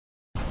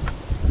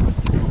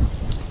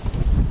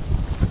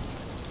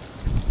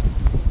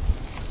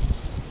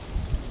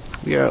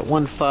We are at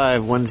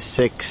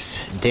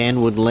 1516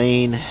 Danwood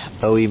Lane,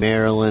 Bowie,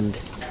 Maryland,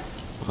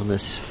 on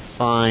this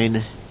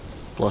fine,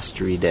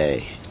 blustery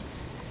day.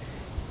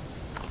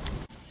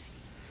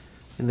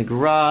 In the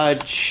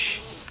garage,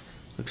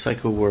 looks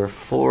like we're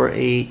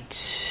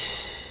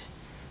 4'8",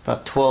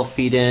 about 12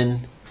 feet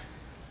in,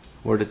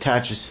 where it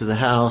attaches to the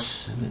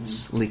house, and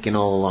it's leaking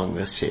all along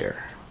this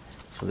here.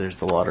 So there's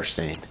the water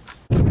stain.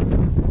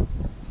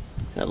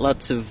 Got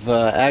lots of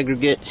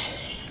aggregate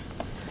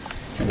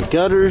in the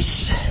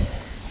gutters.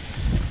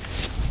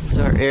 This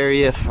is our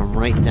area from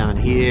right down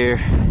here.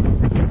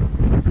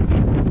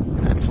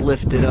 That's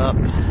lifted up.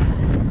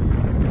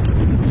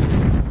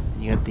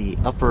 You got the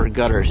upper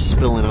gutter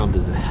spilling onto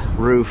the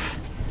roof.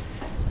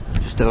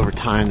 Just over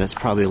time, that's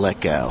probably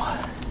let go.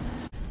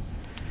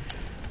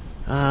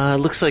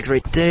 Looks like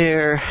right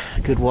there,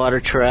 good water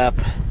trap.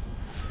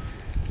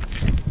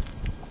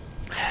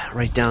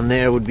 Right down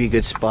there would be a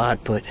good spot,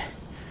 but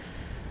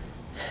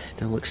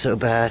don't look so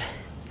bad.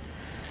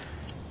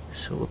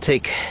 So we'll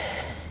take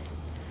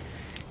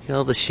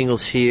all the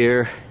shingles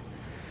here.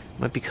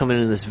 Might be coming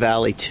in this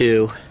valley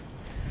too.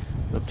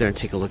 Go up there and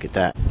take a look at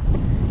that.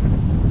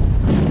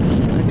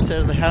 Back side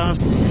of the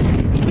house.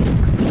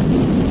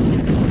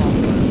 Get some caulk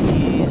on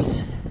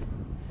these.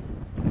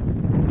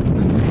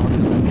 Some caulk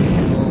on the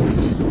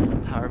nails.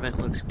 Power vent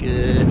looks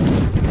good.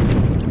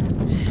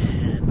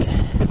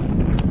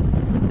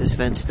 And this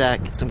vent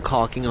stack, get some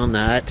caulking on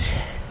that.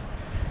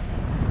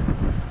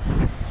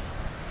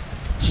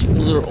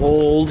 Shingles are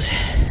old,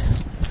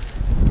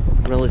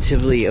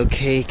 relatively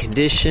okay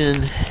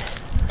condition.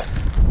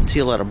 See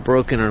a lot of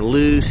broken or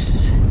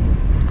loose,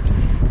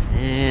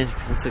 and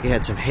looks like it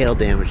had some hail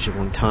damage at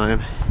one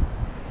time.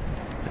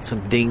 Got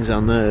some dings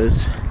on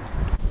those.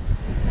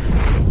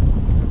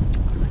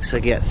 Looks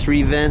like you got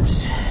 3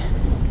 vents.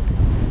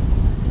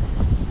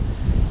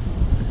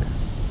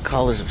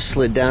 Collars have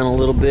slid down a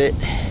little bit.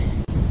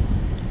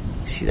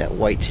 You see that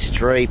white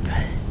stripe,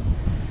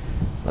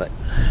 but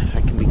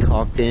that can be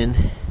caulked in.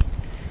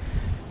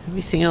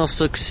 Everything else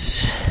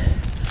looks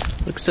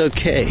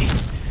okay.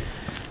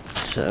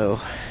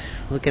 So,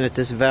 looking at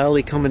this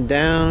valley coming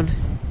down,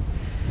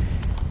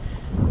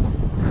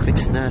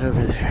 fixing that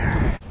over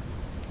there.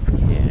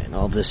 Yeah, and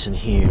all this in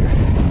here.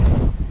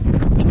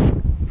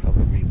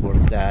 Probably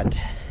rework that.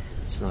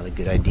 It's not a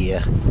good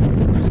idea.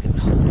 It's gonna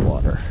hold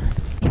water.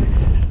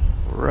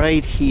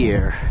 Right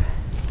here,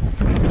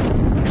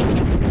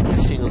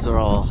 the shingles are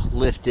all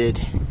lifted.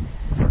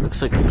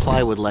 Looks like the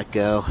plywood let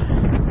go.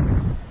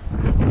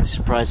 I'm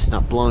surprised it's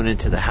not blown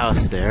into the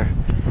house there.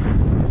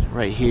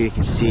 Right here you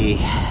can see,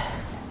 right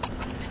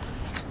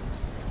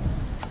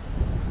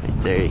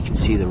there you can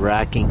see the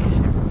racking.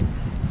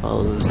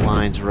 Follow those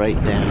lines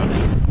right down.